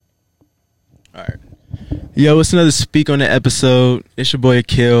All right. Yo, it's another Speak on the episode. It's your boy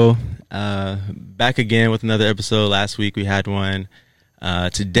Akil. Back again with another episode. Last week we had one.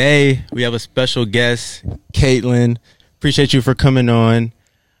 Today we have a special guest, Caitlin. Appreciate you for coming on.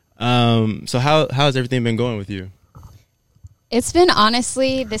 So how's everything been going with you? It's been,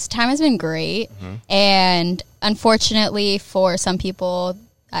 honestly, this time has been great. And unfortunately for some people,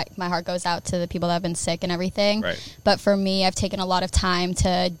 my heart goes out to the people that have been sick and everything. Right. But for me, I've taken a lot of time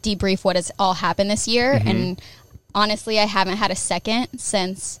to debrief what has all happened this year. And honestly, I haven't had a second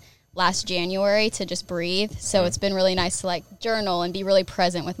since last January to just breathe. So it's been really nice to journal and be really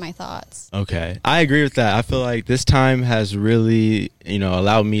present with my thoughts. Okay. I agree with that. I feel like this time has really,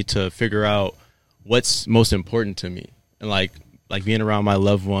 allowed me to figure out what's most important to me. And like being around my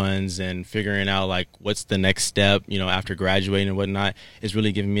loved ones and figuring out what's the next step, after graduating and whatnot, is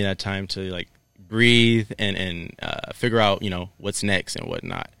really giving me that time to breathe and figure out, what's next and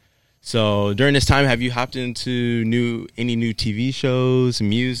whatnot. So during this time, have you hopped into any new TV shows,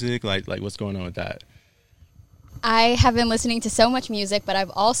 music, like what's going on with that? I have been listening to so much music, but I've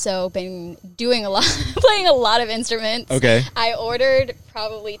also been doing playing a lot of instruments. Okay. I ordered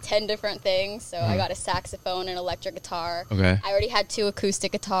probably 10 different things. So I got a saxophone and electric guitar. Okay. I already had 2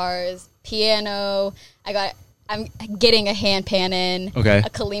 acoustic guitars, piano. I'm getting a hand pan Okay. a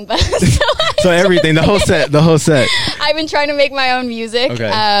kalimba. So everything, the whole set. I've been trying to make my own music. Okay.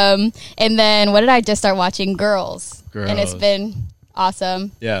 And then what did I just start watching? Girls. And it's Girls. been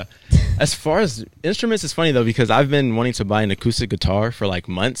awesome. Yeah. As far as instruments, it's funny though, because I've been wanting to buy an acoustic guitar for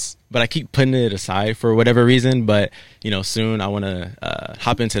months, but I keep putting it aside for whatever reason. But soon I want to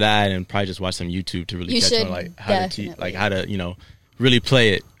hop into that and probably just watch some YouTube to really catch on how to really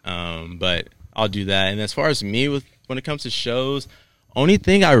play it. But I'll do that. And as far as me when it comes to shows, only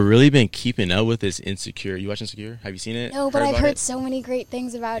thing I really been keeping up with is Insecure. You watch Insecure? Have you seen it? No, but I've heard so many great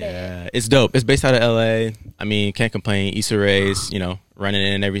things about it. Yeah, it's dope. It's based out of LA. I mean, can't complain. Issa Rae's, running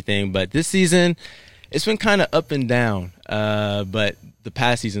in and everything. But this season, it's been kind of up and down. But the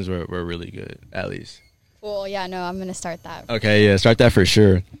past seasons were really good, at least. Well, yeah, no, I'm going to start that. Okay, yeah, start that for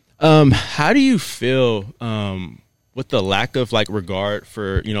sure. How do you feel with the lack of regard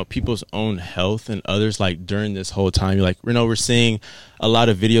for people's own health and others during this whole time? We're seeing a lot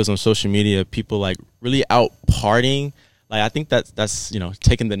of videos on social media, people really out partying. I think that's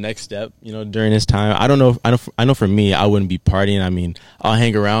taking the next step during this time. I know for me, I wouldn't be partying. I mean, I'll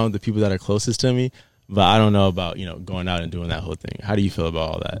hang around the people that are closest to me, but I don't know about going out and doing that whole thing. How do you feel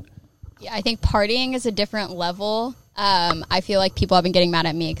about all that? Yeah, I think partying is a different level. I feel like people have been getting mad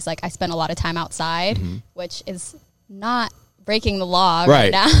at me because I spend a lot of time outside, which is not breaking the law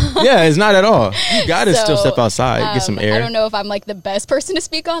right now. Yeah, it's not at all. You got to still step outside, get some air. I don't know if I'm the best person to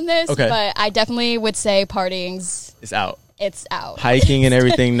speak on this, Okay. but I definitely would say partying's... It's out. It's out. Hiking and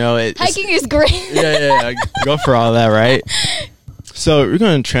everything, no. Hiking is great. Yeah. Go for all that, right? So we're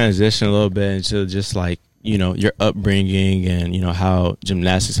going to transition a little bit into just your upbringing and, how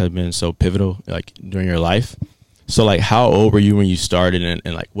gymnastics has been so pivotal, during your life. So, how old were you when you started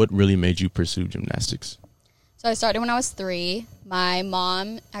and what really made you pursue gymnastics? So I started when I was 3. My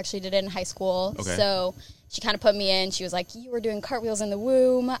mom actually did it in high school. Okay. So she kind of put me in. She was like, you were doing cartwheels in the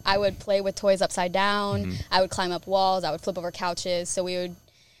womb. I would play with toys upside down. I would climb up walls. I would flip over couches. So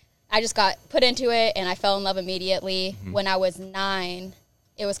I just got put into it and I fell in love immediately. When I was 9,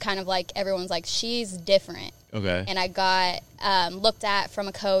 it was kind of everyone's she's different. Okay. And I got looked at from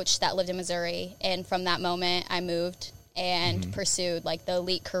a coach that lived in Missouri. And from that moment, I moved and pursued the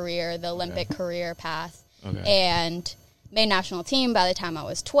elite career, the Olympic career path. Okay. And made national team by the time I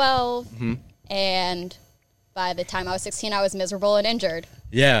was 12. And by the time I was 16, I was miserable and injured.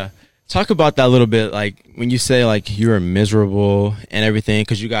 Yeah. Talk about that a little bit. When you say you were miserable and everything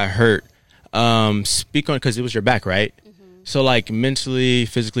because you got hurt, speak on, because it was your back, right? So mentally,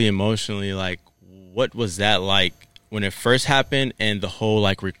 physically, emotionally, what was that when it first happened and the whole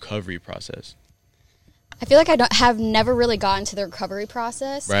recovery process? I feel I have never really gotten to the recovery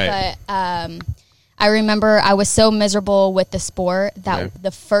process. Right. But I remember I was so miserable with the sport that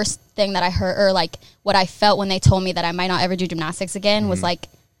the first thing that I heard, or what I felt when they told me that I might not ever do gymnastics again, was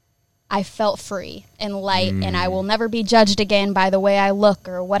I felt free and light, and I will never be judged again by the way I look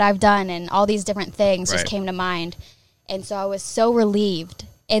or what I've done, and all these different things just came to mind. And so I was so relieved.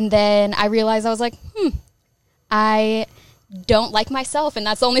 And then I realized I was I don't like myself, and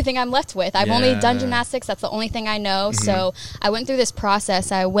that's the only thing I'm left with. I've only done gymnastics. That's the only thing I know. So I went through this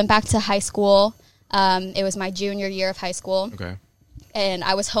process. I went back to high school. It was my junior year of high school. Okay. And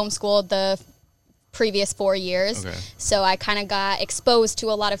I was homeschooled the previous 4 years. Okay. So I kind of got exposed to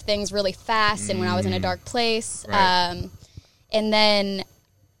a lot of things really fast and when I was in a dark place. Right. And then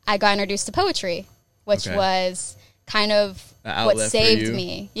I got introduced to poetry, which was kind of An what outlet saved for you?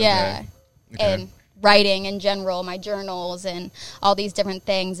 me. Yeah. Okay. And writing in general, my journals and all these different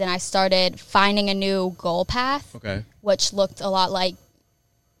things. And I started finding a new goal path, Okay. which looked a lot like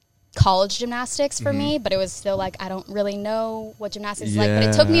college gymnastics for me, but it was still like, I don't really know what gymnastics is like. But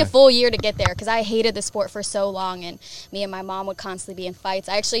it took me a full year to get there because I hated the sport for so long, and me and my mom would constantly be in fights.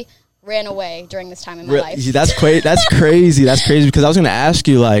 I actually ran away during this time in my life. That's crazy. That's crazy. That's crazy because I was going to ask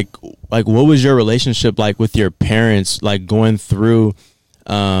you, like, what was your relationship like with your parents, like going through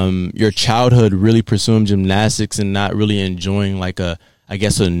your childhood, really pursuing gymnastics and not really enjoying like a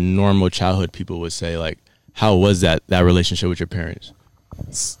normal childhood, people would say. Like, how was that relationship with your parents?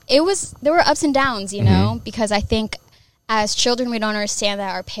 There were ups and downs, you know, because I think as children we don't understand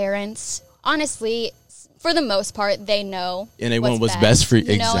that our parents, honestly, for the most part, they know and they want what's best for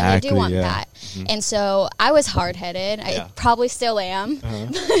you. You know, and they do want that. Mm-hmm. And so I was hard-headed. I probably still am.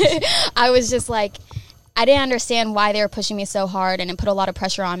 I was just like, I didn't understand why they were pushing me so hard, and it put a lot of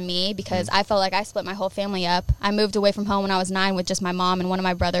pressure on me because I felt like I split my whole family up. I moved away from home when I was 9 with just my mom and one of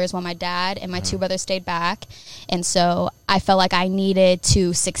my brothers, while my dad and my 2 brothers stayed back. And so I felt like I needed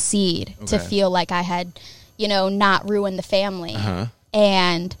to succeed to feel like I had, you know, not ruined the family.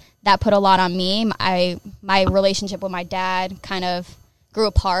 And that put a lot on me. My relationship with my dad kind of grew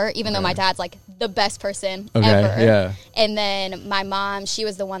apart, even though my dad's like the best person ever. Yeah. And then my mom, she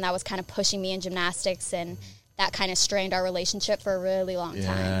was the one that was kind of pushing me in gymnastics, and that kind of strained our relationship for a really long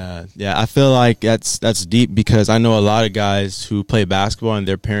time. Yeah. I feel like that's deep because I know a lot of guys who play basketball and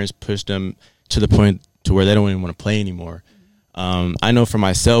their parents push them to the point to where they don't even want to play anymore. I know for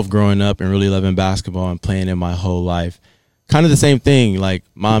myself, growing up and really loving basketball and playing it my whole life, kind of the same thing, like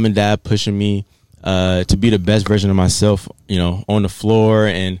mom and dad pushing me to be the best version of myself, you know, on the floor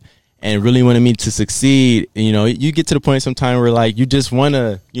and really wanted me to succeed. You know, you get to the point sometime where like you just want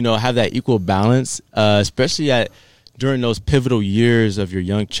to, you know, have that equal balance, especially during those pivotal years of your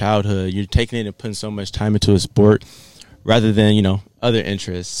young childhood. You're taking it and putting so much time into a sport rather than, you know, other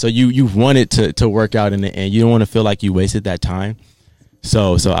interests. So you want it to work out in the end. You don't want to feel like you wasted that time.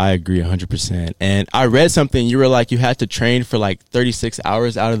 So I agree 100%. And I read something, you were like, you had to train for like 36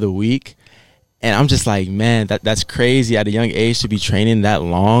 hours out of the week. And I'm just like, man, that's crazy at a young age to be training that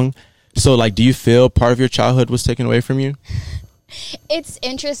long. So like, do you feel part of your childhood was taken away from you? It's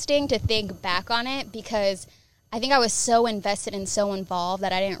interesting to think back on it because I think I was so invested and so involved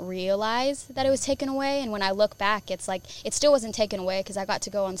that I didn't realize that it was taken away. And when I look back, it's like it still wasn't taken away because I got to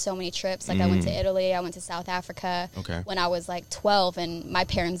go on so many trips. Like I went to Italy, I went to South Africa when I was like 12, and my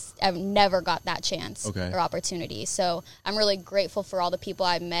parents have never got that chance or opportunity. So I'm really grateful for all the people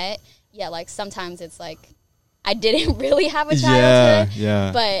I met. Yeah, like sometimes it's like I didn't really have a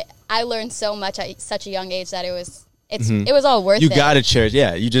childhood, but I learned so much at such a young age that it was all worth it. You got to cherish,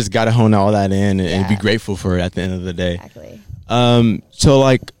 you just got to hone all that in and be grateful for it at the end of the day. Exactly. So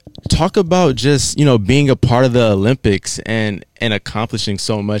like, talk about just, you know, being a part of the Olympics and accomplishing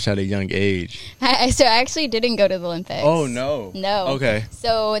so much at a young age. So I actually didn't go to the Olympics. Oh, no. No. Okay.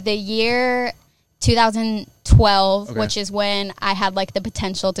 So the year 2012, which is when I had like the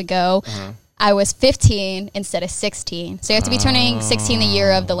potential to go, I was 15 instead of 16. So you have to be turning 16 the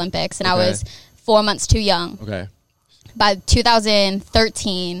year of the Olympics, and I was 4 months too young. Okay. By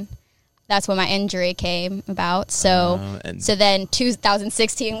 2013, that's when my injury came about. So then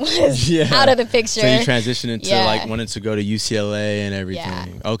 2016 was out of the picture. So you transitioned into like wanting to go to UCLA and everything.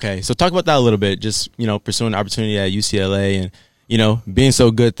 Yeah. Okay. So talk about that a little bit. Just, you know, pursuing the opportunity at UCLA and, you know, being so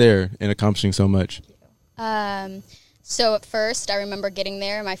good there and accomplishing so much. So at first, I remember getting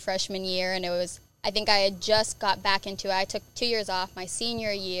there my freshman year, and I think I had just got back into it. I took 2 years off. My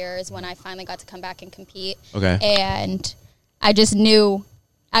senior year is when I finally got to come back and compete. Okay. And I just knew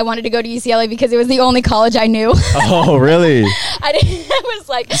I wanted to go to UCLA because it was the only college I knew. Oh, really? I was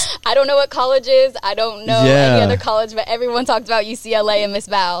like, I don't know what college is. I don't know any other college, but everyone talked about UCLA and Miss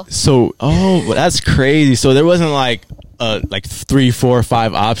Val. So, that's crazy. So there wasn't like 3, 4,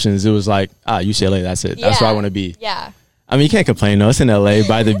 5 options. It was like, UCLA, that's it. That's where I want to be. Yeah. I mean, you can't complain, though. It's in LA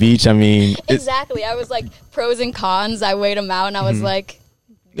by the beach. I mean, exactly. I was like, pros and cons. I weighed them out, and I was like,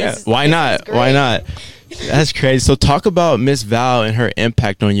 why not? Why not? That's crazy. So talk about Miss Val and her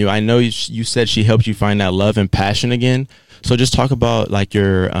impact on you. I know you said she helped you find that love and passion again. So just talk about like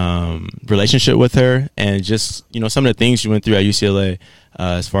your relationship with her and just, you know, some of the things you went through at UCLA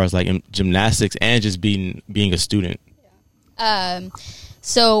as far as like in gymnastics and just being a student.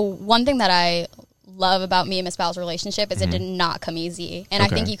 So one thing that I love about me and Miss Val's relationship is it did not come easy. And I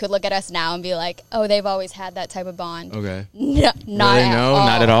think you could look at us now and be like, oh, they've always had that type of bond. Okay. Not at all.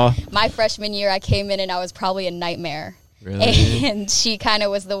 Not at all. My freshman year, I came in and I was probably a nightmare. Really? And she kind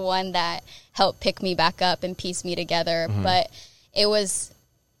of was the one that helped pick me back up and piece me together. But it was,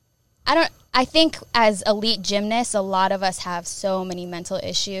 I think as elite gymnasts, a lot of us have so many mental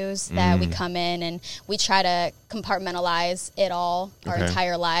issues that we come in and we try to compartmentalize it all our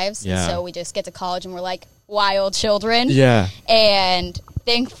entire lives. Yeah. So we just get to college and we're like wild children. Yeah. And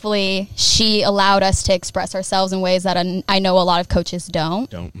thankfully, she allowed us to express ourselves in ways that I know a lot of coaches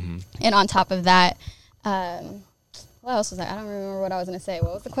don't. And on top of that, what else was I don't remember what I was going to say.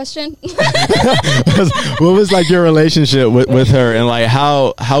 What was the question? What was like your relationship with her, and like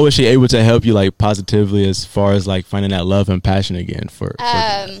how was she able to help you like positively as far as like finding that love and passion again for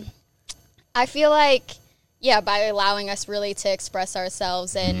I feel like, yeah, by allowing us really to express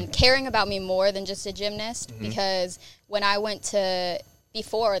ourselves and caring about me more than just a gymnast, because when I went to,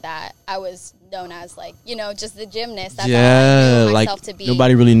 before that, I was known as like, just the gymnast. That's all I knew myself to be.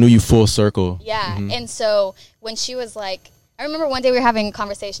 Nobody really knew you full circle. Yeah. And so when she was like, I remember one day we were having a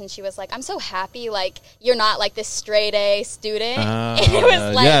conversation. She was like, I'm so happy, like, you're not like this straight A student. And it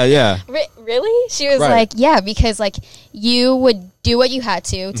was like, really? She was like, yeah, because like you would do what you had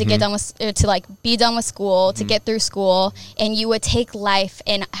to get done with, to like be done with school, to get through school, and you would take life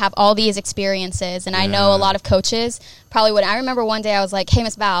and have all these experiences. And I know a lot of coaches probably would. I remember one day I was like, hey,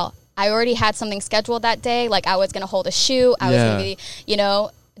 Miss Bao, I already had something scheduled that day. Like I was going to hold a shoot. I was going to be,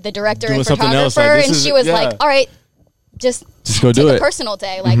 the director doing and photographer. Like, and she was like, all right, just go do take it. A personal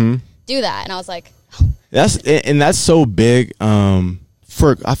day, like do that. And I was like, that's so big.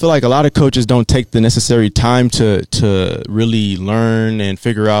 I feel like a lot of coaches don't take the necessary time to really learn and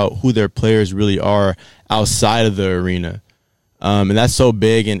figure out who their players really are outside of the arena. And that's so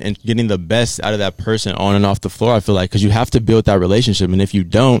big, and getting the best out of that person on and off the floor, I feel like, because you have to build that relationship. And if you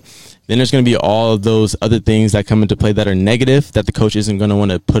don't, then there's going to be all of those other things that come into play that are negative that the coach isn't going to want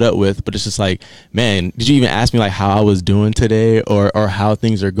to put up with. But it's just like, man, did you even ask me like how I was doing today or how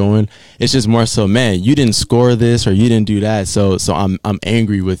things are going? It's just more so, man, you didn't score this or you didn't do that. So I'm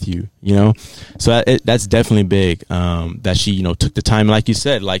angry with you, So that's definitely big, that she, took the time. Like you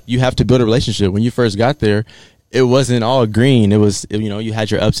said, like you have to build a relationship. When you first got there, it wasn't all green. It was, you had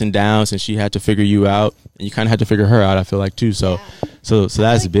your ups and downs, and she had to figure you out, and you kind of had to figure her out, I feel like, too. So that's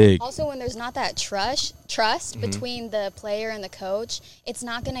like, big. Also, when there's not that trust between the player and the coach, you're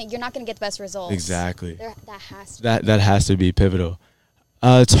not gonna get the best results. Exactly. That has to be pivotal.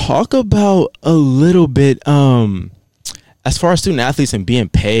 Talk about a little bit, as far as student athletes and being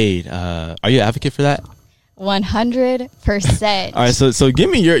paid. Are you an advocate for that? 100%. All right, so give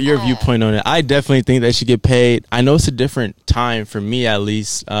me your viewpoint on it. I definitely think they should get paid. I know it's a different time for me, at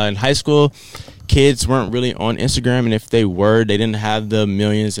least. In high school, kids weren't really on Instagram, and if they were, they didn't have the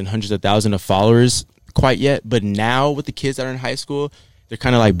millions and hundreds of thousands of followers quite yet. But now with the kids that are in high school, they're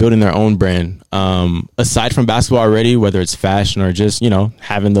kind of like building their own brand. Aside from basketball already, whether it's fashion or just,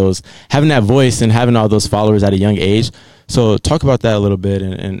 having that voice and having all those followers at a young age. So talk about that a little bit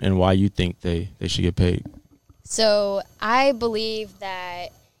and why you think they should get paid. So I believe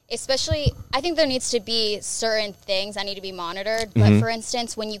that, I think there needs to be certain things that need to be monitored. But for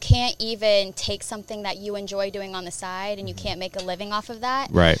instance, when you can't even take something that you enjoy doing on the side and you can't make a living off of that,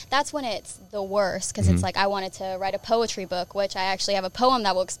 right, that's when it's the worst. Because it's like, I wanted to write a poetry book, which I actually have a poem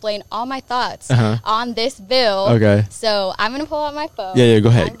that will explain all my thoughts on this bill. Okay. So I'm going to pull out my phone. Yeah, go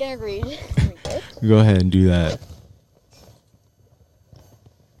ahead. I'm going to read it. Go ahead and do that.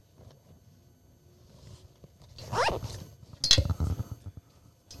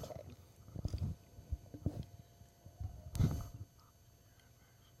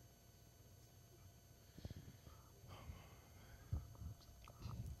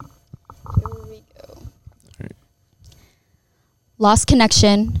 Lost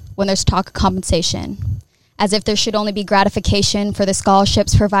connection when there's talk of compensation, as if there should only be gratification for the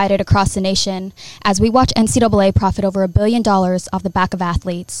scholarships provided across the nation, as we watch NCAA profit over $1 billion off the back of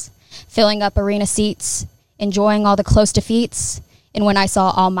athletes, filling up arena seats, enjoying all the close defeats, and when I saw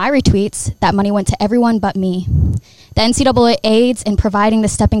all my retweets, that money went to everyone but me. The NCAA aids in providing the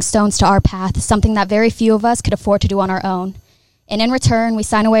stepping stones to our path, something that very few of us could afford to do on our own. And in return, we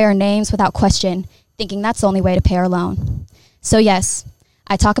sign away our names without question, thinking that's the only way to pay our loan. So yes,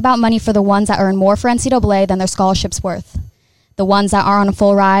 I talk about money for the ones that earn more for NCAA than their scholarship's worth. The ones that are on a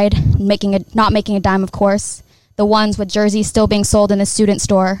full ride, not making a dime, of course. The ones with jerseys still being sold in the student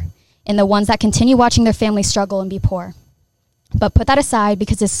store. And the ones that continue watching their families struggle and be poor. But put that aside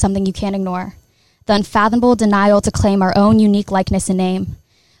because this is something you can't ignore. The unfathomable denial to claim our own unique likeness and name.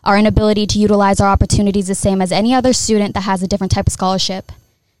 Our inability to utilize our opportunities the same as any other student that has a different type of scholarship.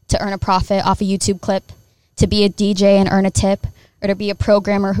 To earn a profit off a YouTube clip. To be a DJ and earn a tip, or to be a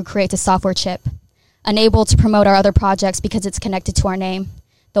programmer who creates a software chip. unable to promote our other projects because it's connected to our name.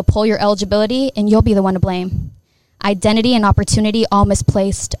 They'll pull your eligibility and you'll be the one to blame. Identity and opportunity all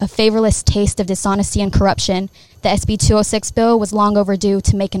misplaced, a favorless taste of dishonesty and corruption. The SB 206 bill was long overdue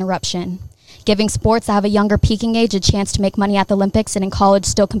to make an eruption. Giving sports that have a younger peaking age a chance to make money at the Olympics and in college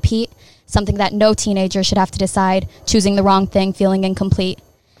still compete, something that no teenager should have to decide, choosing the wrong thing, feeling incomplete.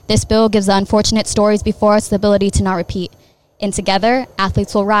 This bill gives the unfortunate stories before us the ability to not repeat. And together,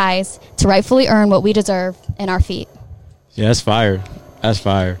 athletes will rise to rightfully earn what we deserve in our feet. Yeah, that's fire. That's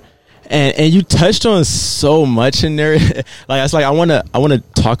fire. And you touched on so much in there. I want to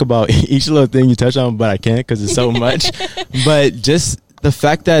talk about each little thing you touched on, but I can't because it's so much. But just the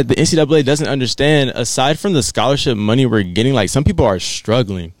fact that the NCAA doesn't understand, aside from the scholarship money we're getting, like some people are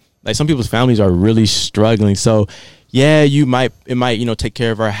struggling. Like some people's families are really struggling. So yeah, it might, take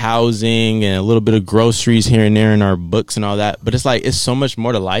care of our housing and a little bit of groceries here and there and our books and all that. But it's like, it's so much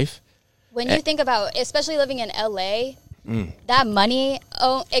more to life. When you think about, especially living in LA, that money,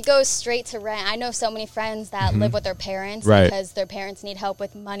 it goes straight to rent. I know so many friends that live with their parents because their parents need help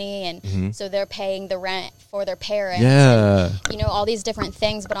with money, and so they're paying the rent for their parents. Yeah. And, all these different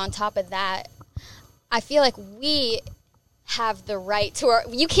things. But on top of that, I feel like we have the right to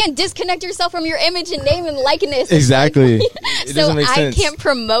you can't disconnect yourself from your image and name and likeness. Exactly. It doesn't make sense. I can't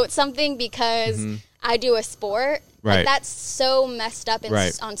promote something because I do a sport. Right. Like, that's so messed up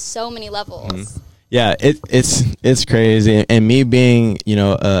on so many levels. Yeah, it's crazy. And me being,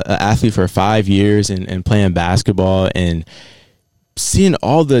 an athlete for 5 years and playing basketball and seeing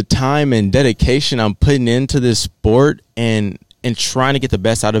all the time and dedication I'm putting into this sport and trying to get the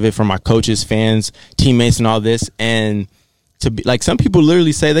best out of it for my coaches, fans, teammates, and all this. And to be like, some people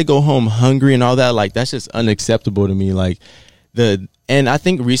literally say they go home hungry and all that. Like, that's just unacceptable to me. Like, and I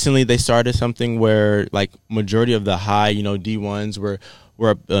think recently they started something where like majority of the high, D1s were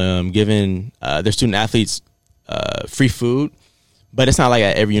giving their student athletes free food, but it's not like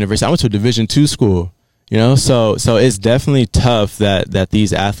at every university. I went to a Division II school, so it's definitely tough that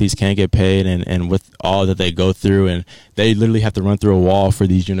these athletes can't get paid and with all that they go through, and they literally have to run through a wall for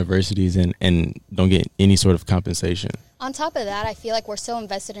these universities and don't get any sort of compensation. On top of that, I feel like we're so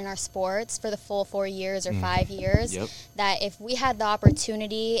invested in our sports for the full 4 years or 5 years that if we had the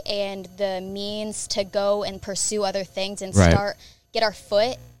opportunity and the means to go and pursue other things and get our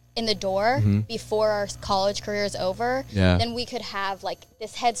foot in the door before our college career is over, then we could have like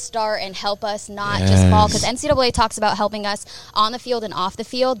this head start and help us not just fall. Because NCAA talks about helping us on the field and off the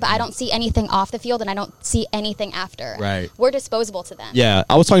field, but I don't see anything off the field and I don't see anything after. Right. We're disposable to them. Yeah.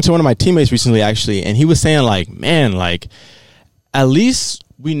 I was talking to one of my teammates recently, actually, and he was saying like, man, like at least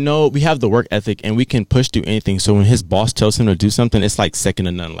we know we have the work ethic and we can push through anything. So when his boss tells him to do something, it's like second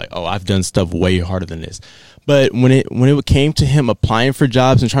to none. Like, oh, I've done stuff way harder than this. But when it came to him applying for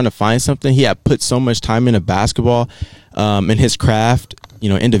jobs and trying to find something, he had put so much time into basketball, and his craft,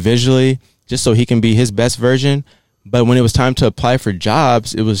 individually, just so he can be his best version. But when it was time to apply for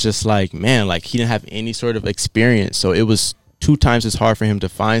jobs, it was just like, man, like he didn't have any sort of experience. So it was 2 times as hard for him to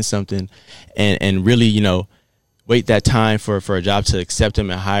find something and really, wait that time for a job to accept him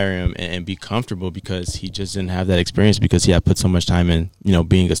and hire him and be comfortable, because he just didn't have that experience because he had put so much time in,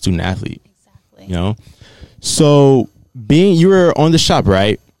 being a student athlete. Exactly. So you were on the shop,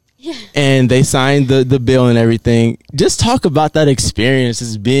 right? Yeah. And they signed the bill and everything. Just talk about that experience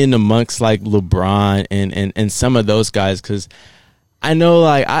as being amongst like LeBron and some of those guys, because I know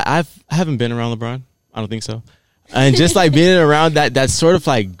like I haven't been around LeBron. I don't think so. And just like being around that sort of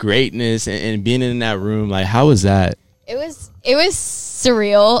like greatness and being in that room, like how was that? It was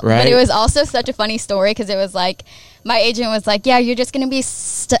surreal, right? But it was also such a funny story because it was like my agent was like, "Yeah, you're just gonna be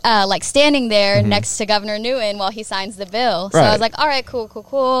standing there next to Governor Newsom while he signs the bill." So I was like, "All right,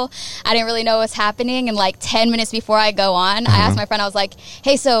 cool." I didn't really know what was happening, and like 10 minutes before I go on, I asked my friend, I was like,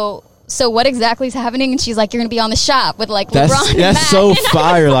 "Hey, so what exactly is happening?" And she's like, "You're gonna be on the shop with like LeBron." That's so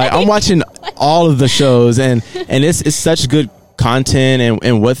fire! Like I'm watching all of the shows, and it's such good content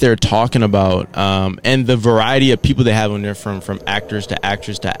and what they're talking about, and the variety of people they have on there, from actors to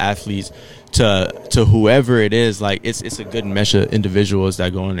actors to athletes to whoever it is. Like it's a good mesh of individuals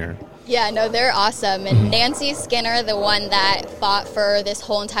that go in there. Yeah, no, they're awesome. And Nancy Skinner, the one that fought for this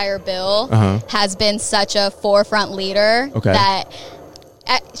whole entire bill, has been such a forefront leader that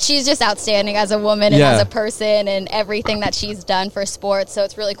she's just outstanding as a woman and as a person and everything that she's done for sports. So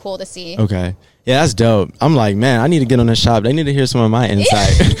it's really cool to see. Okay. Yeah, that's dope. I'm like, man, I need to get on the shop. They need to hear some of my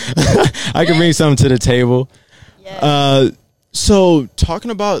insight. I can bring something to the table. Yeah. So talking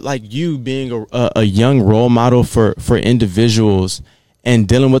about like you being a young role model for individuals and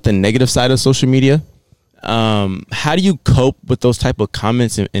dealing with the negative side of social media, how do you cope with those type of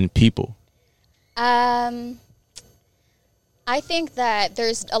comments in people? I think that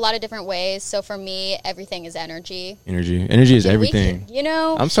there's a lot of different ways. So for me, everything is energy. Energy is everything.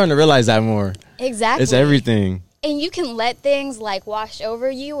 I'm starting to realize that more. Exactly. It's everything. And you can let things like wash over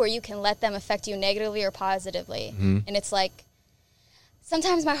you, or you can let them affect you negatively or positively. Mm-hmm. And it's like,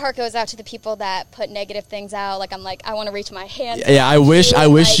 sometimes my heart goes out to the people that put negative things out. Like, I'm like, I want to reach my hand. Yeah, I wish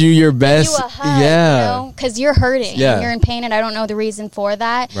you your best. You a hug, yeah. Because you're hurting. Yeah. And you're in pain, and I don't know the reason for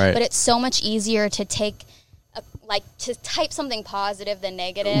that. Right. But it's so much easier to to type something positive than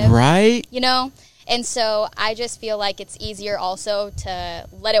negative. Right. And so I just feel like it's easier also to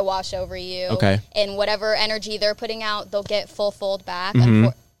let it wash over you. Okay. And whatever energy they're putting out, they'll get full-fold back. Mm-hmm.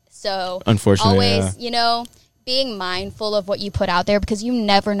 So unfortunately, always, being mindful of what you put out there, because you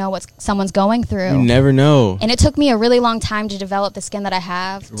never know what someone's going through. You never know. And it took me a really long time to develop the skin that I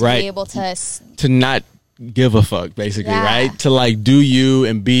have to be able to not give a fuck, basically, right? To like do you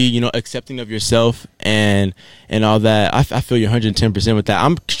and be, accepting of yourself and all that. I feel you 110% with that.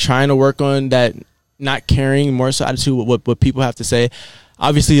 I'm trying to work on that, not caring more so attitude what people have to say.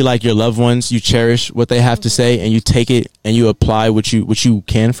 Obviously, like your loved ones, you cherish what they have to say and you take it and you apply what you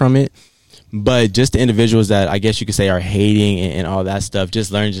can from it. But just the individuals that I guess you could say are hating and all that stuff,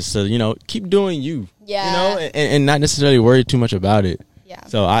 just learn just to, keep doing you. Yeah. And not necessarily worry too much about it. Yeah.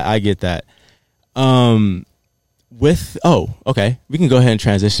 So I get that. Okay. We can go ahead and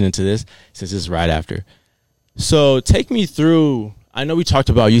transition into this since it's right after. So take me through, I know we talked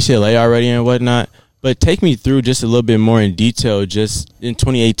about UCLA already and whatnot, but take me through just a little bit more in detail. Just in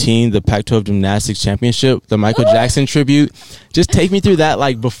 2018, the Pac-12 Gymnastics Championship, the Michael Jackson tribute. Just take me through that,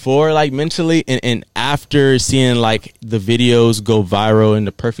 like before, like mentally, and after seeing like the videos go viral and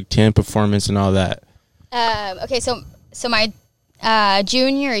the Perfect 10 performance and all that. Okay, so my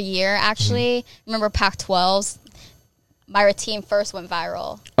junior year, actually, remember Pac-12's, my team first went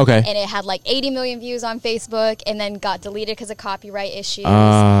viral. Okay. And it had like 80 million views on Facebook and then got deleted because of copyright issues.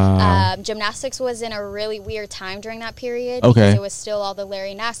 Gymnastics was in a really weird time during that period. Okay. Because it was still all the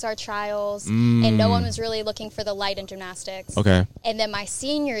Larry Nassar trials and no one was really looking for the light in gymnastics. Okay. And then my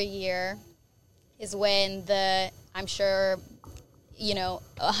senior year is when I'm sure,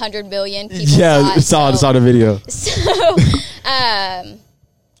 100 million people saw the video. So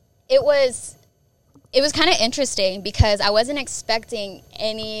it was kind of interesting because I wasn't expecting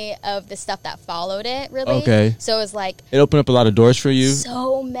any of the stuff that followed it, really. Okay. So it was like... It opened up a lot of doors for you?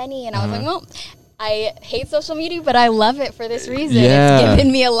 So many. And I was like, well, I hate social media, but I love it for this reason. Yeah. It's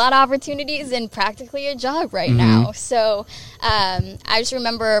given me a lot of opportunities and practically a job right now. So I just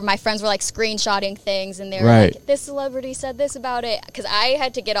remember my friends were like screenshotting things and they were like, this celebrity said this about it. Because I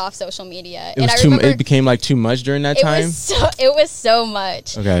had to get off social media. It became like too much during that time? It was so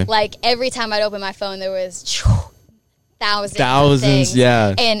much. Okay. Like every time I'd open my phone, there was thousands of things.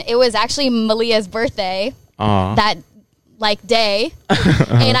 Yeah. And it was actually Malia's birthday that day.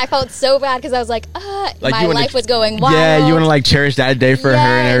 And I felt so bad because I was like my life was going wild. Yeah, you want to like cherish that day for her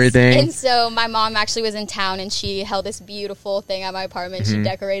and everything. And so my mom actually was in town and she held this beautiful thing at my apartment. She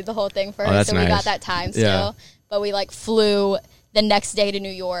decorated the whole thing for her. So we got that time still. But we like flew the next day to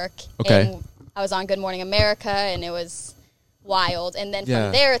New York. Okay. And I was on Good Morning America and it was wild. And then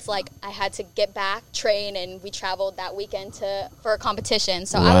from there it's like I had to get back, train, and we traveled that weekend for a competition.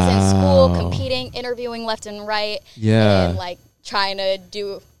 So I was in school competing, interviewing left and right, and like trying to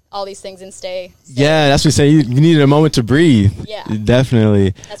do all these things and stay. Yeah, that's what you say. You needed a moment to breathe. Yeah,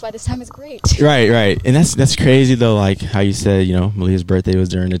 definitely. That's why this time is great. Right. And that's crazy though, like how you said, Malia's birthday was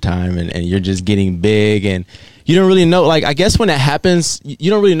during the time and you're just getting big and you don't really know, like I guess when it happens, you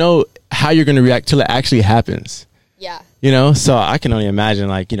don't really know how you're going to react till it actually happens. Yeah. So I can only imagine,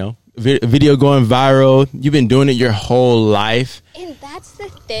 like, video going viral. You've been doing it your whole life. And that's the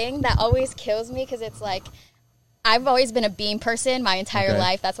thing that always kills me because it's like, I've always been a beam person my entire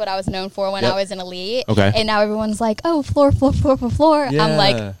life. That's what I was known for when I was an elite. Okay. And now everyone's like, oh, floor. Yeah. I'm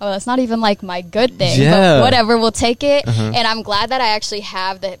like, oh, that's not even like my good thing. Yeah. But whatever, we'll take it. And I'm glad that I actually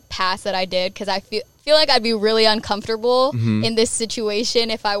have the pass that I did because I feel like I'd be really uncomfortable in this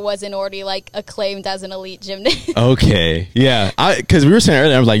situation if I wasn't already like acclaimed as an elite gymnast. Okay, yeah, because we were saying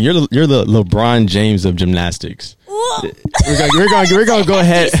earlier, I was like, you're the LeBron James of gymnastics. We're gonna go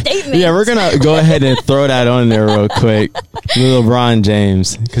ahead. Yeah, we're gonna go ahead and throw that on there real quick. LeBron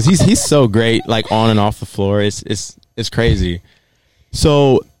James, because he's so great, like on and off the floor. It's crazy.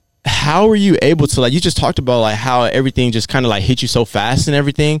 So how were you able to, like, you just talked about like how everything just kind of like hit you so fast and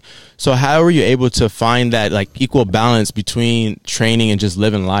everything. So how were you able to find that like equal balance between training and just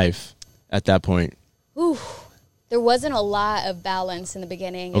living life at that point? Ooh, there wasn't a lot of balance in the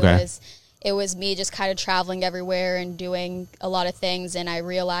beginning. Okay. It was me just kind of traveling everywhere and doing a lot of things. And I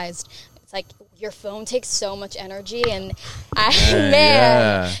realized it's like your phone takes so much energy, and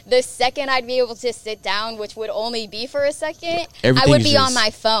the second I'd be able to sit down, which would only be for a second, I would be on my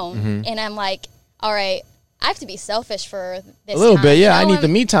phone, and I'm like, all right, I have to be selfish for this a little time. bit, yeah. I need the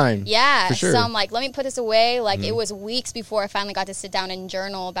me time. Yeah, for sure. So I'm like, let me put this away. Like, it was weeks before I finally got to sit down and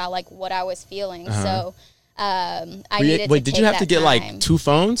journal about like what I was feeling. So I needed to did you have to get time. like 2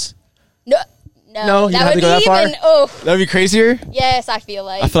 phones? No, you have to go that far. That'd be crazier. Yes, I feel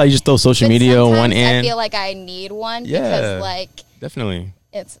like you just throw social media on one end. I feel like I need one because like definitely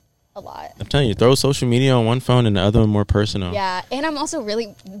it's a lot. I'm telling you, throw social media on one phone and the other one more personal. Yeah, and I'm also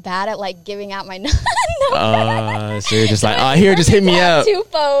really bad at like giving out my numbers. So you're just like, here, just hit me up. 2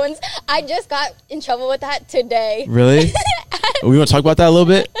 phones. I just got in trouble with that today. Really? We want to talk about that a little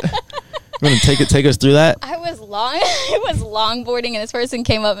bit. You want to take us through that? I was longboarding, and this person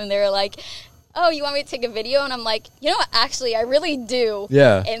came up and they were like, oh, you want me to take a video? And I'm like, you know what? Actually, I really do.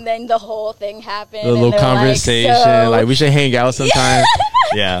 Yeah. And then the whole thing happened. The little conversation. Like, we should hang out sometime.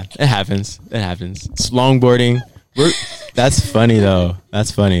 Yeah, it happens. It's longboarding. That's funny, though.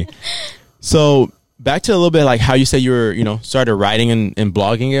 That's funny. So, back to a little bit like how you said you were, started writing and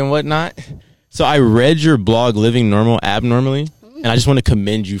blogging and whatnot. So, I read your blog, Living Normal Abnormally. And I just want to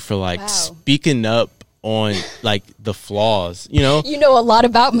commend you for, speaking up on like the flaws, You know a lot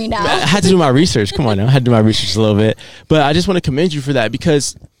about me now. I had to do my research. Come on now. I had to do my research a little bit. But I just want to commend you for that,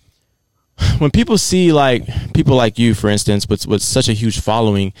 because when people see like people like you, for instance, with such a huge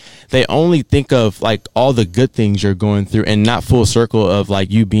following, they only think of like all the good things you're going through and not full circle of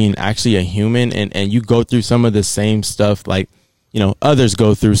like you being actually a human and you go through some of the same stuff like others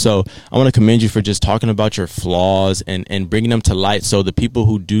go through. So I want to commend you for just talking about your flaws and bringing them to light, so the people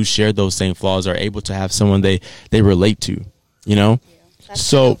who do share those same flaws are able to have someone they relate to, That's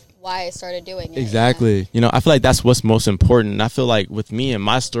so kind of why I started doing it. Exactly. I feel like that's what's most important. And I feel like with me and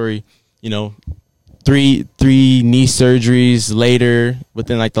my story, 3 knee surgeries later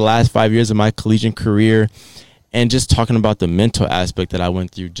within like the last 5 years of my collegiate career, and just talking about the mental aspect that I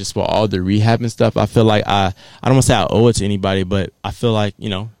went through, just for all the rehab and stuff, I feel like I don't want to say I owe it to anybody, but I feel like,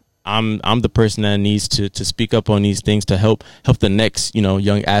 I'm the person that needs to speak up on these things to help the next,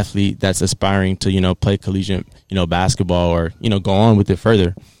 young athlete that's aspiring to, play collegiate, basketball or, go on with it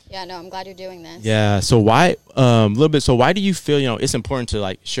further. Yeah, no, I'm glad you're doing this. Yeah. So why, so why do you feel, it's important to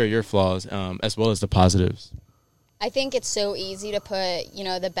like share your flaws as well as the positives? I think it's so easy to put,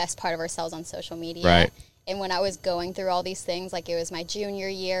 the best part of ourselves on social media. Right. And when I was going through all these things, like it was my junior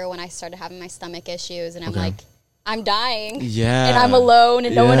year when I started having my stomach issues, and I'm like, I'm dying. Yeah. And I'm alone,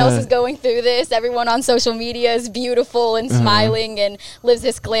 and no one else is going through this. Everyone on social media is beautiful and smiling and lives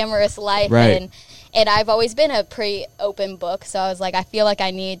this glamorous life. Right. And I've always been a pretty open book. So I was like, I feel like I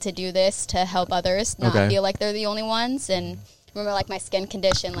need to do this to help others, not feel like they're the only ones. And remember, like, my skin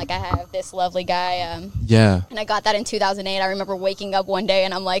condition, like I have this lovely guy. And I got that in 2008. I remember waking up one day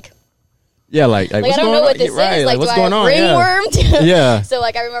and I'm like, yeah, like I don't know what this is. Like, what's do I going have on? ringworm? Yeah. So,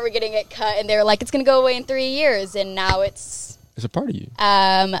 like, I remember getting it cut, and they were like, it's going to go away in 3 years. And now it's a part of you.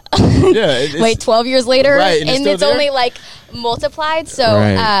 Wait, 12 years later? Right, and it's only, like, multiplied. So,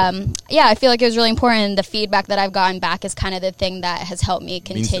 yeah, I feel like it was really important. The feedback that I've gotten back is kind of the thing that has helped me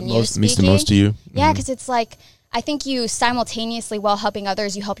continue speaking. Means the most to you. Yeah, because it's like, I think you simultaneously, while helping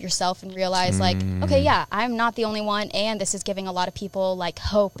others, you help yourself and realize, like, okay, yeah, I'm not the only one, and this is giving a lot of people, like,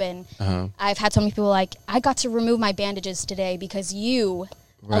 hope. And I've had so many people like, I got to remove my bandages today because you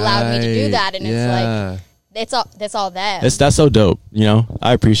allowed me to do that. And it's like, that's all them. That's so dope.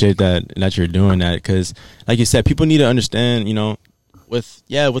 I appreciate that you're doing that, because, like you said, people need to understand, with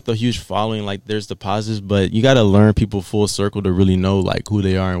the huge following, like, there's the positives, but you got to learn people full circle to really know like who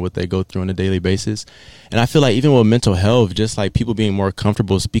they are and what they go through on a daily basis. And I feel like even with mental health, just like people being more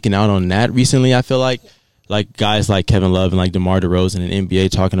comfortable speaking out on that recently, I feel like guys like Kevin Love and like DeMar DeRozan and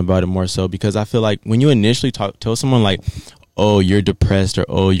NBA talking about it more so, because I feel like when you initially tell someone like, oh, you're depressed, or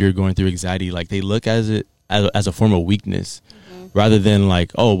oh, you're going through anxiety, like they look at it as a form of weakness. Rather than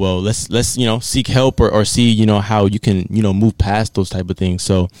like, oh, well, let's seek help or see, how you can, move past those type of things.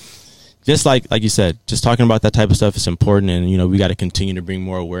 So just like you said, just talking about that type of stuff is important. And, we got to continue to bring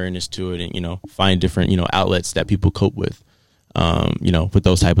more awareness to it and, find different, outlets that people cope with, with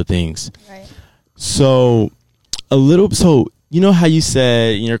those type of things. Right. So how you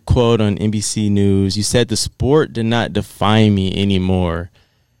said in your quote on NBC News, you said the sport did not define me anymore.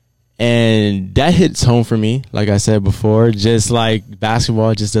 And that hits home for me. Like I said before, just like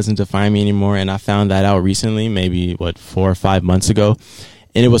basketball just doesn't define me anymore. And I found that out recently, maybe 4 or 5 months ago.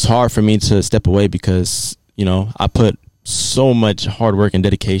 And it was hard for me to step away because, I put so much hard work and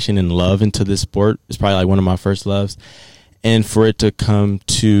dedication and love into this sport. It's probably like one of my first loves. And for it to come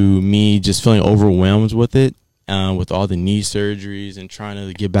to me just feeling overwhelmed with it, with all the knee surgeries and trying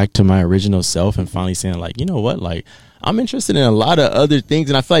to get back to my original self and finally saying like, you know what, like I'm interested in a lot of other things.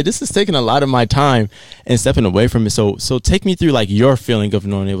 And I feel like this is taking a lot of my time and stepping away from it. So take me through like your feeling of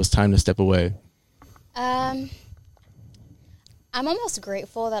knowing it was time to step away. I'm almost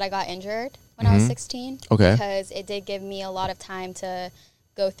grateful that I got injured when I was 16. Okay. Because it did give me a lot of time to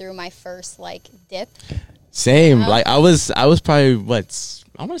go through my first like dip. Same. Like I was probably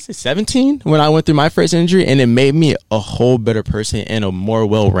I want to say 17 when I went through my first injury, and it made me a whole better person and a more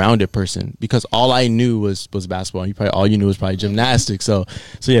well-rounded person because all I knew was basketball. All you knew was probably gymnastics. So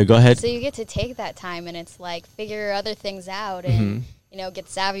yeah, go ahead. So you get to take that time and it's like figure other things out and get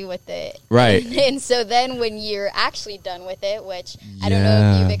savvy with it. Right. And so then when you're actually done with it, which I don't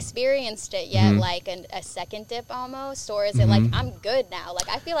know if you've experienced it yet, like a second dip almost, or is it like I'm good now? Like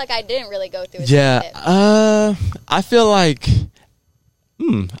I feel like I didn't really go through a second dip. I feel like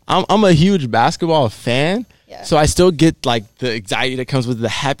I'm a huge basketball fan. Yeah. So I still get like the anxiety that comes with the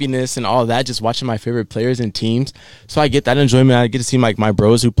happiness and all of that, just watching my favorite players and teams. So I get that enjoyment. I get to see like my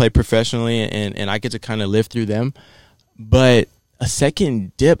bros who play professionally and I get to kind of live through them. But a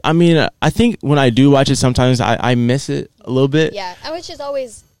second dip, I mean, I think when I do watch it, sometimes I miss it a little bit. Yeah, which is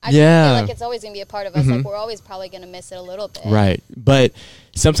always, I feel like it's always going to be a part of us. Like we're always probably going to miss it a little bit. Right. But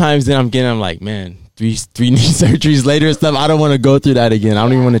sometimes then I'm like, man, three knee surgeries later and stuff. I don't want to go through that again. I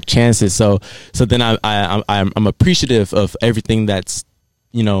don't even want to chance it. So then I'm appreciative of everything that's,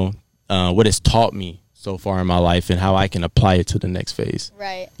 what it's taught me so far in my life and how I can apply it to the next phase.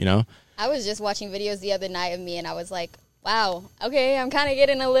 Right. I was just watching videos the other night of me and I was like, wow, okay, I'm kind of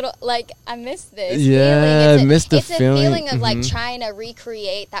getting a little, like, I miss this feeling. I miss the feeling. It's a feeling of, like, trying to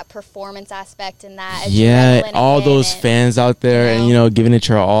recreate that performance aspect and that. Yeah, all those fans out there and, giving it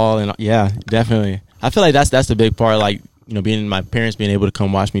your all. And, yeah, definitely. I feel like that's the big part, like, my parents being able to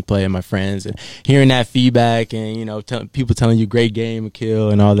come watch me play and my friends and hearing that feedback and, people telling you great game,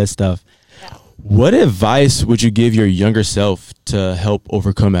 Akil, and all that stuff. Yeah. What advice would you give your younger self to help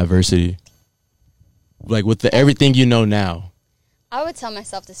overcome adversity? Like with everything you know now? I would tell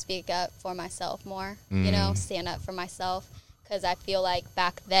myself to speak up for myself more, stand up for myself. Because I feel like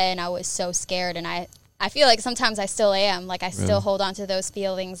back then I was so scared and I feel like sometimes I still am. Like I still hold on to those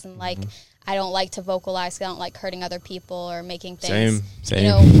feelings and like I don't like to vocalize. I don't like hurting other people or making things,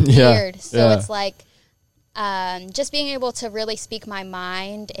 weird. So it's like just being able to really speak my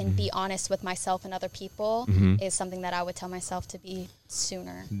mind and be honest with myself and other people is something that I would tell myself to be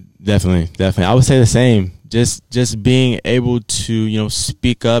sooner. Definitely. I would say the same. Just being able to,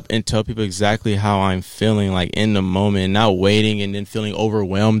 speak up and tell people exactly how I'm feeling, like in the moment, not waiting and then feeling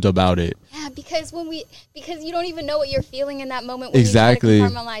overwhelmed about it. Yeah, because you don't even know what you're feeling in that moment when you try to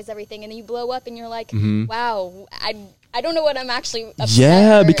caramelize everything and then you blow up and you're like, wow, I don't know what I'm actually upset.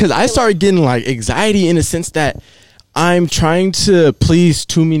 Yeah, because I started getting like anxiety in the sense that I'm trying to please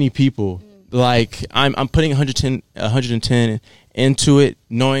too many people. Like I'm putting 110 into it,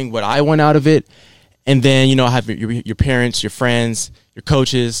 knowing what I want out of it. And then, I have your parents, your friends, your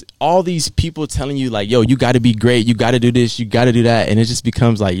coaches, all these people telling you like, yo, you got to be great. You got to do this. You got to do that. And it just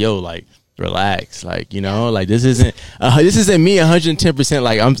becomes like, yo, like relax. Like, like this isn't me 110%.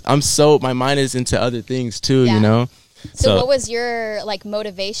 Like my mind is into other things too, So what was your like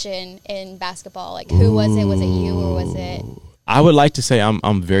motivation in basketball? Like who was it? Was it you or was it? I would like to say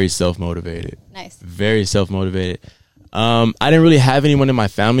I'm very self-motivated. Nice. Very self-motivated. I didn't really have anyone in my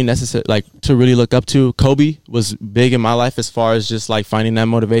family necessarily like to really look up to. Kobe was big in my life as far as just like finding that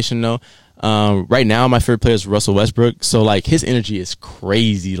motivation though. Right now my favorite player is Russell Westbrook. So like his energy is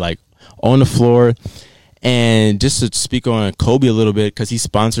crazy, like on the floor. And just to speak on Kobe a little bit, because he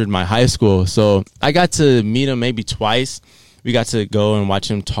sponsored my high school. So I got to meet him maybe twice. We got to go and watch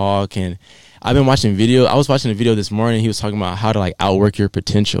him talk. And I've been watching video. I was watching a video this morning. He was talking about how to like outwork your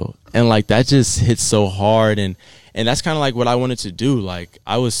potential. And like that just hits so hard. And that's kind of like what I wanted to do. Like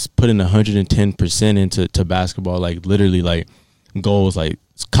I was putting 110% into basketball, like literally like goals, like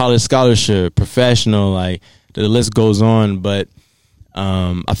college scholarship, professional, like the list goes on. But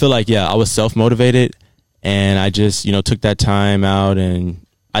I feel like, I was self-motivated. And I just, took that time out. And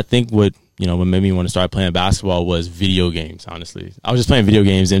I think what made me want to start playing basketball was video games, honestly. I was just playing video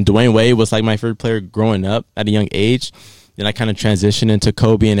games. And Dwayne Wade was like my favorite player growing up at a young age. Then I kind of transitioned into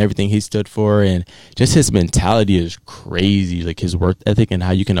Kobe and everything he stood for. And just his mentality is crazy, like his work ethic and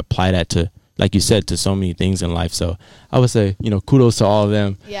how you can apply that to, like you said, to so many things in life. So I would say, kudos to all of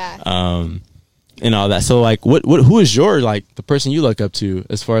them. Yeah. And all that. So like who is your like the person you look up to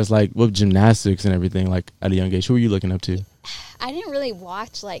as far as like with gymnastics and everything, like at a young age? Who are you looking up to? I didn't really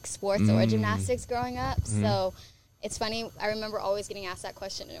watch like sports or gymnastics growing up. So It's funny. I remember always getting asked that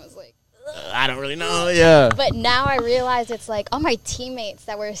question, and it was like, I don't really know. Yeah. But now I realize it's like all my teammates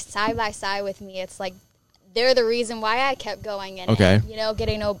that were side by side with me. It's like they're the reason why I kept going and you know,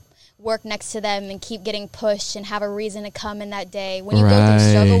 getting to work next to them and keep getting pushed and have a reason to come in that day. When you go through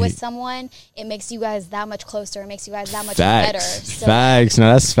struggle with someone, it makes you guys that much closer. It makes you guys that much better. So, facts.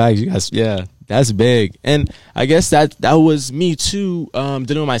 No, that's facts. You guys, yeah, that's big. And I guess that was me too. Dealing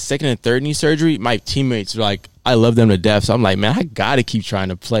with my second and third knee surgery, my teammates were like, I love them to death. So I'm like, man, I got to keep trying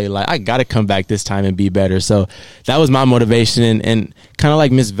to play. Like, I got to come back this time and be better. So that was my motivation. And kind of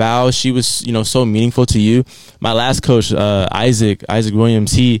like Miss Val, she was, you know, so meaningful to you. My last coach, Isaac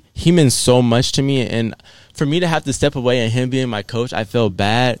Williams, he meant so much to me. And for me to have to step away and him being my coach, I felt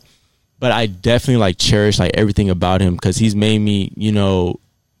bad. But I definitely like cherish like everything about him because he's made me, you know,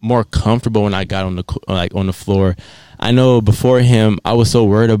 more comfortable when I got on the floor. I know before him, I was so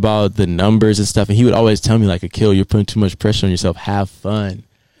worried about the numbers and stuff, and he would always tell me like, Akil, you're putting too much pressure on yourself. Have fun.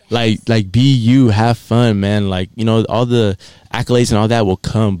 Yes. Like be you, have fun, man. Like, you know, all the accolades and all that will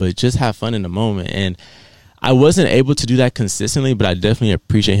come, but just have fun in the moment. And I wasn't able to do that consistently, but I definitely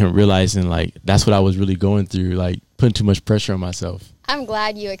appreciate him realizing like that's what I was really going through, like putting too much pressure on myself. I'm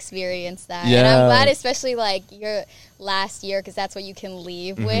glad you experienced that. Yeah. And I'm glad especially like your last year because that's what you can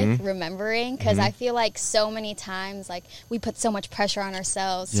leave with, remembering. Because I feel like so many times like we put so much pressure on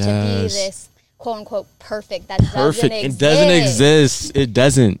ourselves to be this quote-unquote perfect that doesn't exist. It doesn't exist.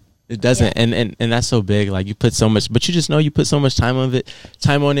 It doesn't. Yeah. And that's so big. Like you put so much, but you just know you put so much time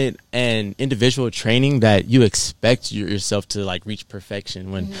on it and individual training that you expect yourself to like reach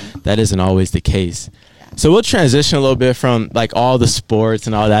perfection when that isn't always the case. Yeah. So we'll transition a little bit from like all the sports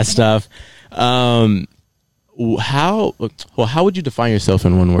and all that stuff. How would you define yourself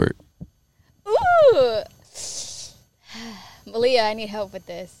in one word? Ooh, Malia, I need help with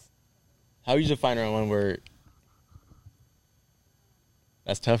this. How would you define her in one word?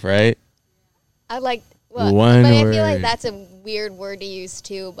 That's tough, right? I like one word. I feel like that's a weird word to use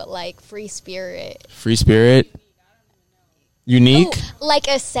too, but like free spirit. Free spirit? Unique? Oh, like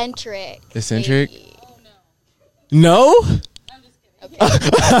eccentric. Eccentric? Maybe. No? I'm just kidding.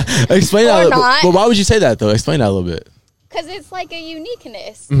 Okay. Explain that. But why would you say that though? Explain that a little bit. Because it's like a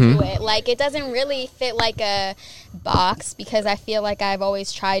uniqueness to it. Like it doesn't really fit like a box because I feel like I've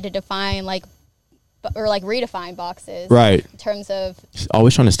always tried to define like or like redefine boxes, right? In terms of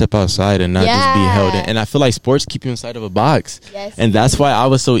always trying to step outside and not just be held in. And I feel like sports keep you inside of a box. Yes. And that's why I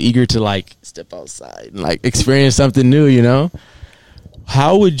was so eager to like step outside and like experience something new, you know?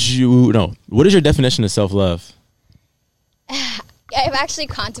 What is your definition of self-love? I've actually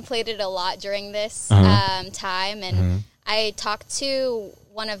contemplated a lot during this time, and I talked to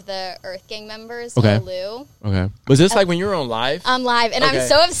one of the Earth Gang members, Lou. Okay. Was this like when you were on live? I'm live, and I'm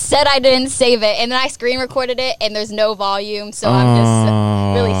so upset I didn't save it. And then I screen recorded it, and there's no volume, so I'm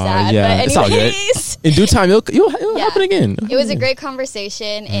just really sad. Yeah, but it's all good. In due time, it'll happen again. It was a great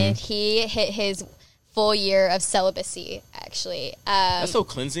conversation, and he hit his full year of celibacy, actually. That's so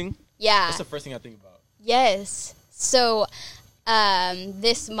cleansing. Yeah. That's the first thing I think about. Yes. So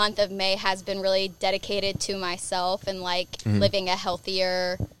this month of May has been really dedicated to myself and like living a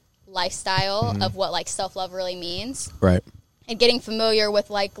healthier lifestyle of what like self-love really means. Right. And getting familiar with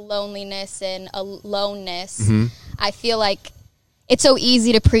like loneliness and aloneness. I feel like it's so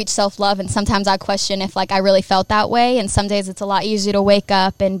easy to preach self-love, and sometimes I question if like I really felt that way. And some days it's a lot easier to wake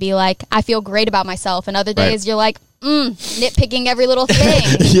up and be like, I feel great about myself. And other days you're like, nitpicking every little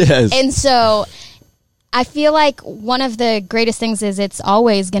thing. Yes. And so I feel like one of the greatest things is it's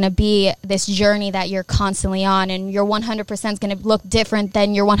always going to be this journey that you're constantly on, and your 100% is going to look different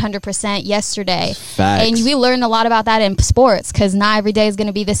than your 100% yesterday. Facts. And we learn a lot about that in sports because not every day is going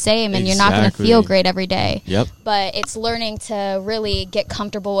to be the same, and you're not going to feel great every day. Yep. But it's learning to really get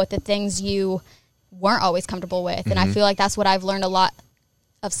comfortable with the things you weren't always comfortable with. And I feel like that's what I've learned a lot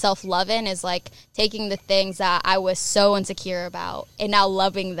of self-loving is like taking the things that I was so insecure about and now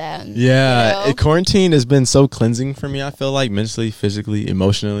loving them. Yeah. You know? Quarantine has been so cleansing for me. I feel like mentally, physically,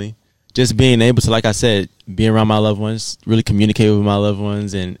 emotionally, just being able to, like I said, be around my loved ones, really communicate with my loved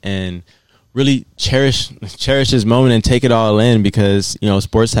ones and really cherish this moment and take it all in because, you know,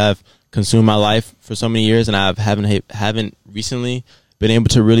 sports have consumed my life for so many years and I haven't recently been able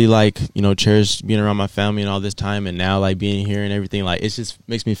to really like, you know, cherish being around my family and all this time, and now like being here and everything, like it just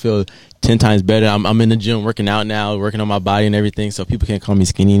makes me feel 10 times better. I'm in the gym working out now, working on my body and everything, so people can't call me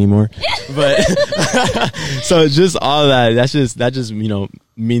skinny anymore. But so just all that just you know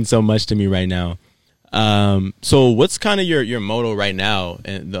means so much to me right now. So what's kind of your motto right now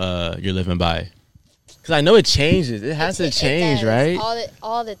and you're living by? Because I know it changes. It has to change, right?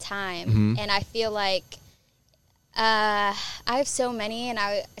 All the time, and I feel like I have so many, and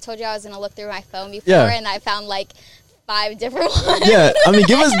I told you I was going to look through my phone before, and I found like 5 different ones. Yeah, I mean,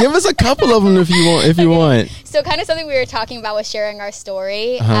 give us a couple of them if you want. So kind of something we were talking about was sharing our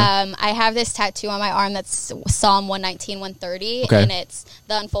story. I have this tattoo on my arm that's Psalm 119, 130, and it's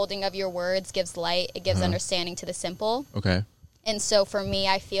the unfolding of your words gives light. It gives understanding to the simple. Okay. And so for me,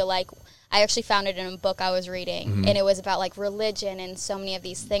 I feel like I actually found it in a book I was reading, and it was about like religion and so many of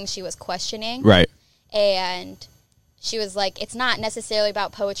these things she was questioning. Right. And she was like, it's not necessarily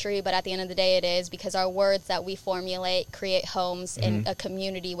about poetry, but at the end of the day it is, because our words that we formulate create homes in a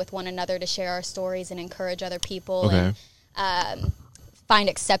community with one another to share our stories and encourage other people and find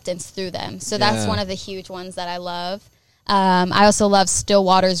acceptance through them. So that's one of the huge ones that I love. I also love Still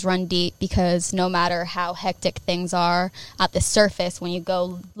Waters Run Deep, because no matter how hectic things are at the surface, when you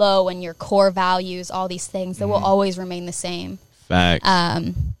go low and your core values, all these things, they will always remain the same. Facts.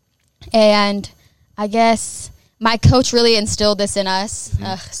 And I guess my coach really instilled this in us.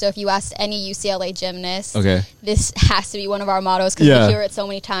 So if you asked any UCLA gymnast, this has to be one of our mottos, because we hear it so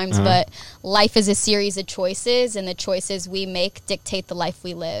many times. But life is a series of choices, and the choices we make dictate the life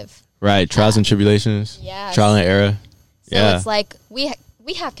we live. Right. Trials and tribulations. Yeah. Trial and error. So it's like we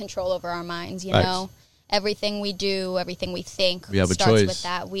have control over our minds, you know. Everything we do, everything we think starts with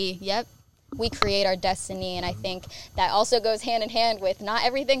that. We create our destiny, and I think that also goes hand in hand with not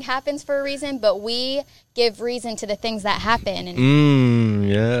everything happens for a reason, but we give reason to the things that happen. And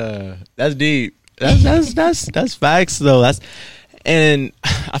yeah, that's deep. That's facts though. And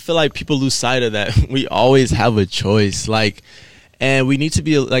I feel like people lose sight of that. We always have a choice, and we need to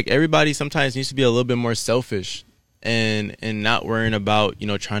be like, everybody sometimes needs to be a little bit more selfish. And not worrying about,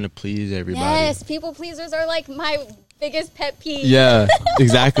 trying to please everybody. Yes, people pleasers are like my biggest pet peeve. Yeah,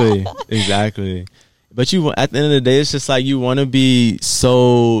 exactly. But at the end of the day, it's just like you want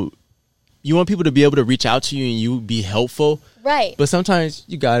people to be able to reach out to you and you be helpful. Right. But sometimes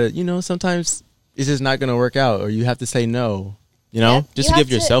you gotta, sometimes it's just not gonna work out, or you have to say no, just to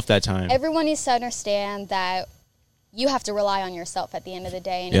give yourself that time. Everyone needs to understand that you have to rely on yourself at the end of the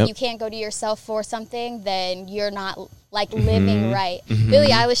day. And if you can't go to yourself for something, then you're not living right.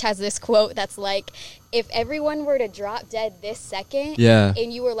 Billie Eilish has this quote that's like, if everyone were to drop dead this second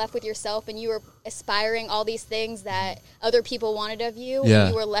and you were left with yourself and you were aspiring all these things that other people wanted of you, and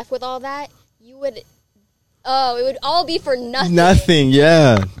you were left with all that, it would all be for nothing. Nothing,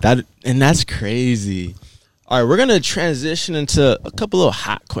 yeah. That's crazy. All right, we're going to transition into a couple of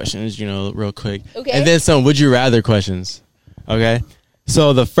hot questions, real quick. Okay. And then some would you rather questions. Okay.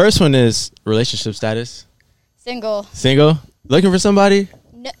 So the first one is relationship status. Single. Looking for somebody?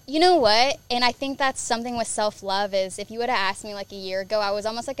 No, you know what? And I think that's something with self-love is, if you would have asked me like a year ago, I was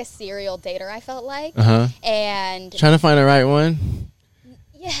almost like a serial dater, I felt like. And trying to find the right one?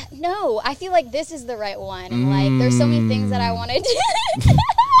 Yeah, no. I feel like this is the right one. And there's so many things that I want to do.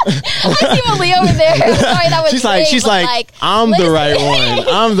 I see Malia over there. Sorry, that was she's like, I'm the right one.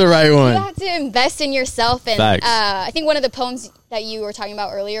 You have to invest in yourself. And I think one of the poems that you were talking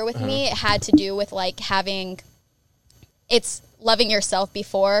about earlier with me, it had to do with it's loving yourself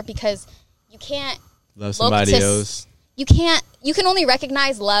before, because you can't love somebody else. You can only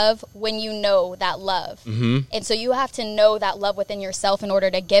recognize love when you know that love. And so you have to know that love within yourself in order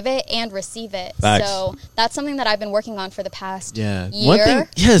to give it and receive it. Facts. So that's something that I've been working on for the past year.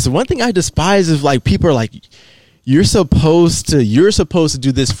 One thing I despise is people are like, you're supposed to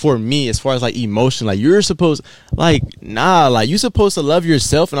do this for me, as far as emotion. You're supposed you're supposed to love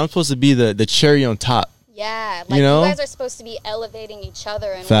yourself, and I'm supposed to be the cherry on top. Yeah, you guys are supposed to be elevating each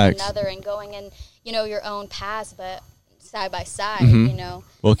other and one another and going in, your own paths, but side by side,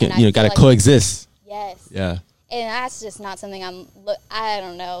 Well, got to coexist. Yes. Yeah. And that's just not something I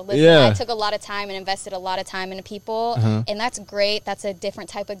don't know. Listen, I took a lot of time and invested a lot of time into people, and that's great. That's a different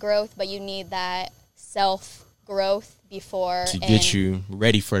type of growth, but you need that self-growth before. To get you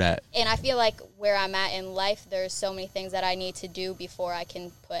ready for that. And I feel like where I'm at in life, there's so many things that I need to do before I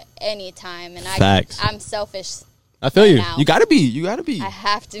can put any time. And I'm selfish. I feel you. Now. You gotta be. I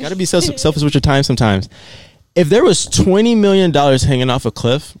have to. You gotta be selfish with your time sometimes. If there was $20 million hanging off a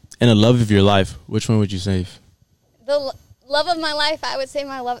cliff and the love of your life, which one would you save? The love of my life, I would say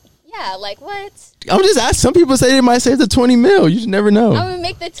my love. Yeah, what? I'm just asking. Some people say they might save the 20 mil. You just never know. I'm gonna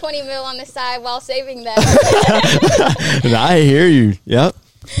make the 20 mil on the side while saving that. I hear you. Yep.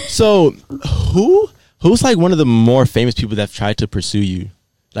 So, who's one of the more famous people that have tried to pursue you,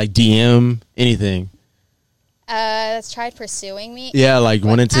 DM anything? That's tried pursuing me. Yeah,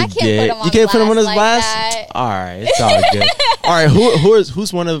 wanted to get. You can't put him on his blast. All right, it's all good. All right,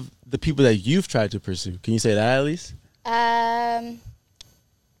 who's one of the people that you've tried to pursue? Can you say that at least?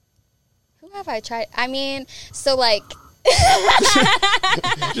 Who have I tried? I mean, so like,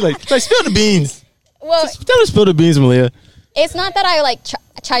 You're like spill the beans. well, Just spill the beans, Malia. it's not that I like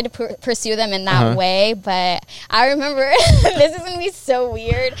tried to pursue them in that way, but I remember this is gonna be so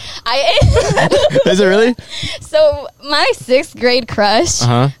weird. Is it really? So my 6th grade crush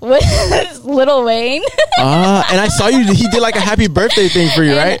was Lil Wayne. And I saw you. He did like a happy birthday thing for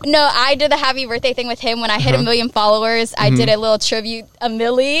you, right? No, I did the happy birthday thing with him when I hit 1 million followers. I did a little tribute, a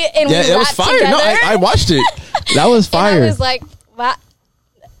milli, and we it was rapped fire. together. No, I watched it. That was fire. And I was like, wow.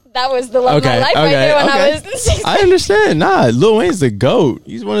 That was the love of my life right there when I was in 6th I understand. Nah, Lil Wayne's the GOAT.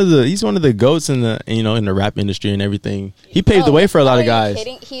 He's one of the GOATs in the in the rap industry and everything. He paved the way for a lot of guys.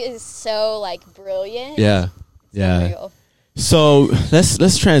 Kidding? He is so like brilliant. Yeah. Yeah. Unreal. So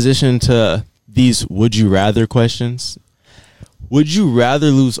let's transition to these would you rather questions. Would you rather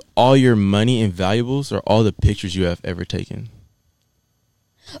lose all your money and valuables or all the pictures you have ever taken?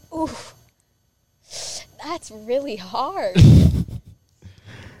 Ooh, that's really hard.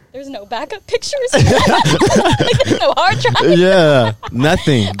 There's no backup pictures. Like, there's no hard drive. Yeah,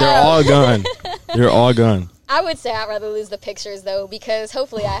 nothing. They're all gone. They're all gone. I would say I'd rather lose the pictures though, because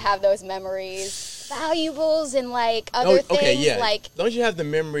hopefully I have those memories, valuables, and like other things. Like, don't you have the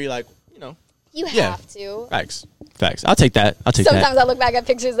memory? Like, you have to. Facts. I'll take that. Sometimes I look back at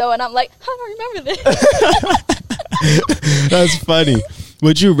pictures though, and I'm like, I don't remember this. That's funny.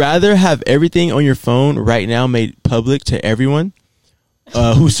 Would you rather have everything on your phone right now made public to everyone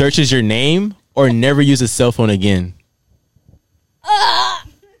who searches your name, or never use a cell phone again?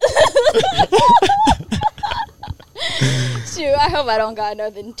 Shoot, I hope I don't got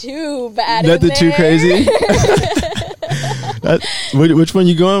nothing too bad. Nothing too crazy. Which one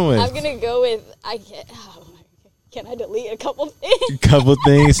you going with? I'm gonna go with can I delete a couple things? Couple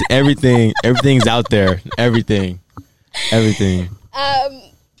things. Everything's out there. Everything.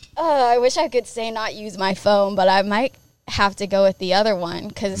 I wish I could say not use my phone, but I might have to go with the other one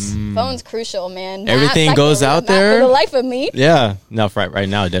because phone's crucial, man. Everything goes out there for the life of me. Yeah, no, right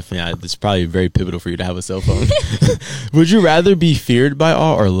now, definitely, it's probably very pivotal for you to have a cell phone. Would you rather be feared by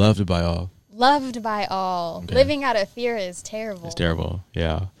all or loved by all? Loved by all. Okay. Living out of fear is terrible. It's terrible.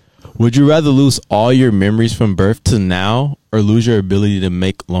 Yeah. Would you rather lose all your memories from birth to now, or lose your ability to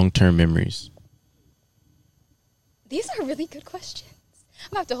make long-term memories? These are really good questions. I'm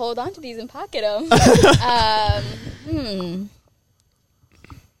going to have to hold on to these and pocket them.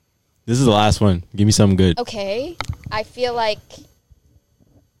 This is the last one. Give me something good. Okay. I feel like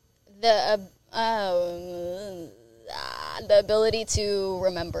the ability to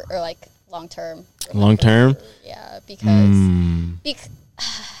remember, or like long-term. Long-term? Yeah, because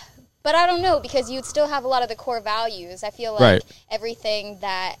but I don't know, because you'd still have a lot of the core values. I feel like everything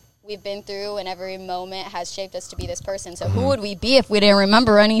that we've been through and every moment has shaped us to be this person. So who would we be if we didn't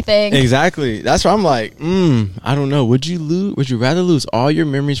remember anything? Exactly. That's why I'm like, I don't know. Would you rather lose all your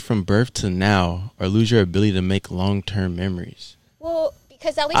memories from birth to now, or lose your ability to make long-term memories? Well,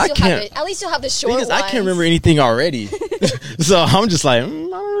 because at least you'll have the short ones. Because I can't remember anything already. So I'm just like, I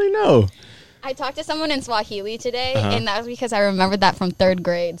don't really know. I talked to someone in Swahili today, and that was because I remembered that from 3rd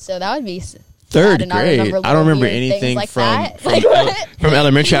grade. So that would be third grade. I don't remember anything like from from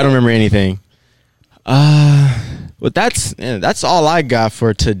elementary. I don't remember anything. But that's all I got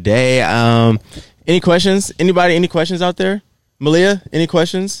for today. Any questions? Anybody? Any questions out there? Malia, any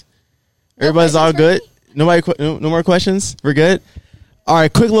questions? Everybody's all good. Nobody? No more questions. We're good. All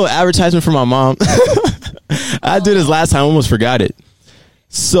right. Quick little advertisement for my mom. I did this last time. I almost forgot it.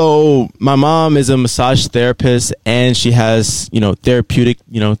 So my mom is a massage therapist, and she has, therapeutic,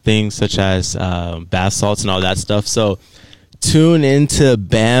 things such as bath salts and all that stuff. So tune into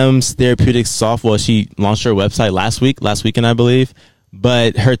BAM's therapeutic soft. Well, she launched her website last weekend, I believe.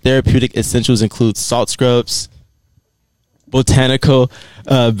 But her therapeutic essentials include salt scrubs, botanical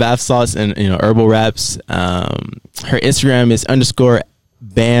bath salts, and herbal wraps. Her Instagram is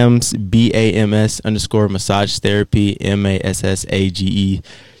 _BAMS BAMS _massage therapy MASSAGE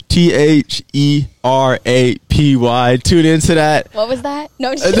THERAPY. Tune into that. What was that? No,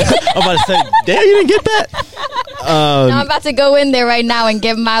 I'm about to say, damn, you didn't get that. No, I'm about to go in there right now and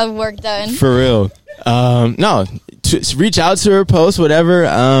get my work done. For real. No, reach out to her, post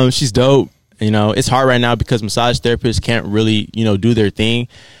whatever. She's dope. It's hard right now because massage therapists can't really do their thing.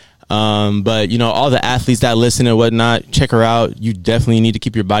 But all the athletes that listen and whatnot, check her out. You definitely need to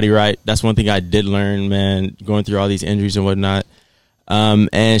keep your body right. That's one thing I did learn, man, going through all these injuries and whatnot.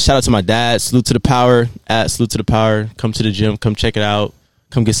 And shout out to my dad. Salute to the power. Salute to the power. Come to the gym. Come check it out.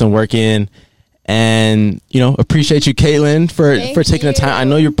 Come get some work in. And appreciate you, Caitlin, for taking the time. I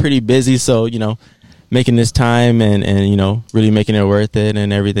know you're pretty busy, so making this time and you know, really making it worth it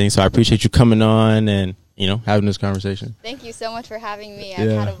and everything. So I appreciate you coming on and, you know, having this conversation. Thank you so much for having me.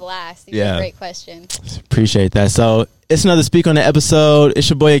 I've had a blast. These are great questions. Appreciate that. So it's another Speak on the episode. It's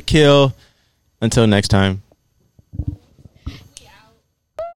your boy Akil. Until next time.